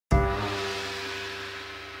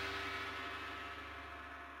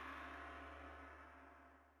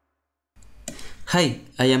Hi,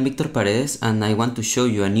 I am Victor Paredes and I want to show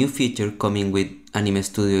you a new feature coming with Anime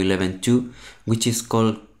Studio 11.2, which is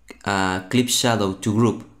called Clip Shadow to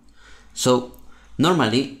Group. So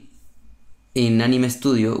normally in Anime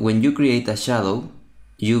Studio, when you create a shadow,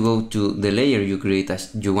 you go to the layer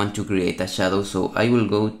you want to create a shadow. So I will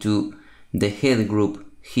go to the head group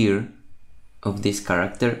here of this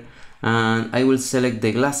character and I will select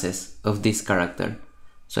the glasses of this character.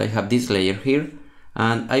 So I have this layer here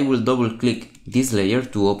and I will double click this layer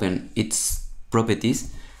to open its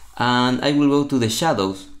properties, and I will go to the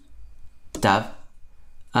shadows tab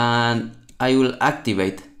and I will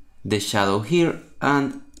activate the shadow here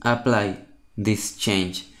and apply this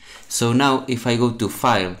change. So now if I go to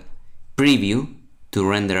File, Preview, to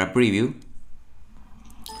render a preview,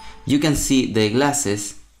 you can see the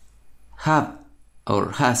glasses have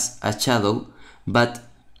or has a shadow, but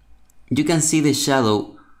you can see the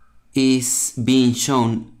shadow is being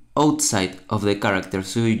shown outside of the character.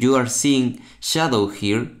 So you are seeing shadow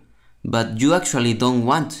here, but you actually don't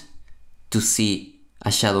want to see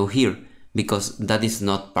a shadow here because that is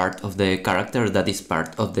not part of the character, that is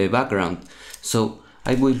part of the background. So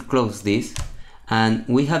I will close this and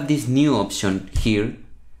we have this new option here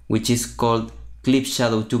which is called Clip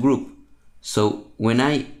Shadow to Group. So when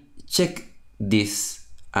I check this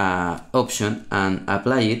option and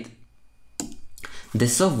apply it, the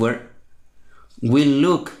software will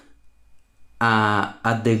look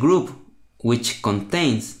at the group which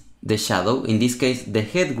contains the shadow. In this case, the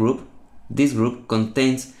head group. This group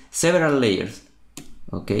contains several layers,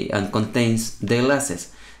 okay, and contains the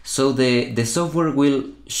glasses. So the software will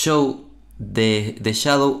show the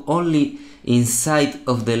shadow only inside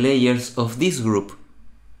of the layers of this group.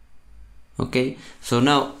 Okay, so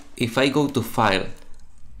now if I go to File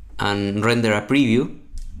and render a preview,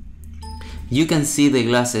 you can see the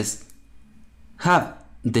glasses have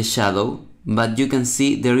the shadow, but you can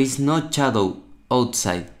see there is no shadow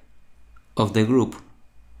outside of the group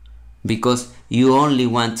because you only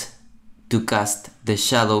want to cast the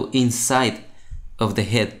shadow inside of the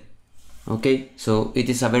head. Okay, so it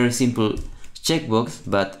is a very simple checkbox,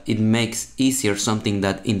 but it makes easier something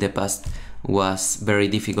that in the past was very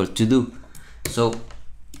difficult to do. So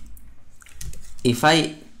if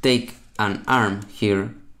I take an arm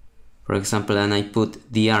here, for example, and I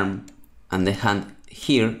put the arm and the hand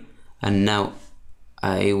here, and now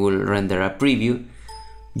I will render a preview,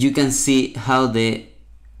 you can see how the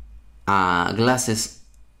glasses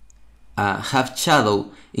have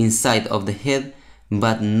shadow inside of the head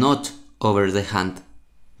but not over the hand,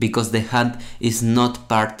 because the hand is not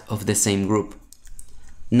part of the same group.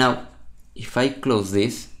 Now if I close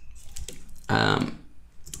this, I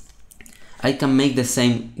can make the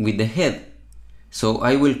same with the head. So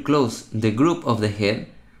I will close the group of the head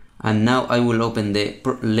and now I will open the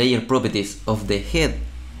layer properties of the head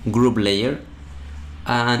group layer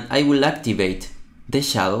and I will activate the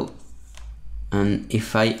shadow, and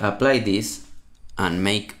if I apply this and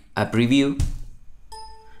make a preview,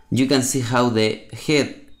 you can see how the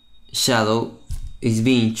head shadow is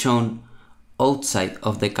being shown outside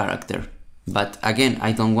of the character. But again,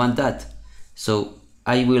 I don't want that, so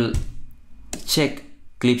I will check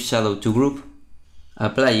Clip Shadow to Group,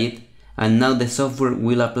 apply it, and now the software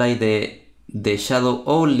will apply the shadow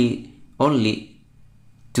only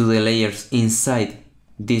to the layers inside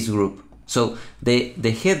this group. So the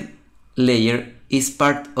head layer is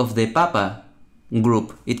part of the Papa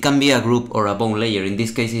group. It can be a group or a bone layer. In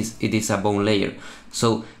this case it is a bone layer.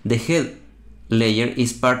 So the head layer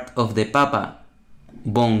is part of the Papa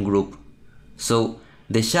bone group. So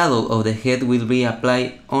the shadow of the head will be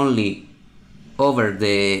applied only over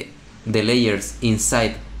the layers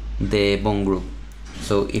inside the bone group.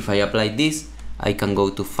 So if I apply this, I can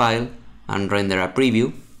go to File and render a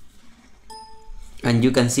preview, and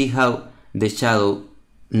you can see how the shadow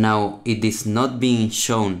now it is not being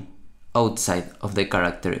shown outside of the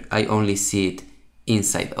character. I only see it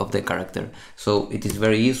inside of the character. So it is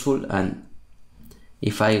very useful. And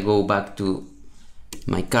if I go back to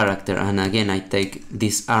my character and again I take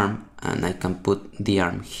this arm and I can put the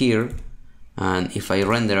arm here, and if I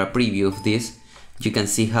render a preview of this, you can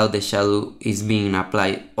see how the shadow is being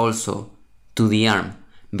applied also to the arm,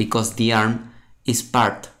 because the arm is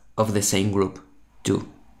part of the same group too.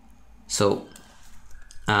 So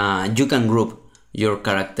you can group your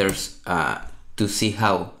characters to see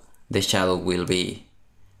how the shadow will be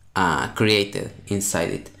created inside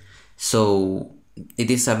it. So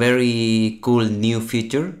it is a very cool new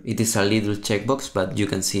feature. It is a little checkbox, but you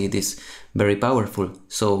can see it is very powerful.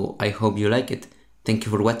 So I hope you like it. Thank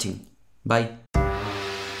you for watching. Bye.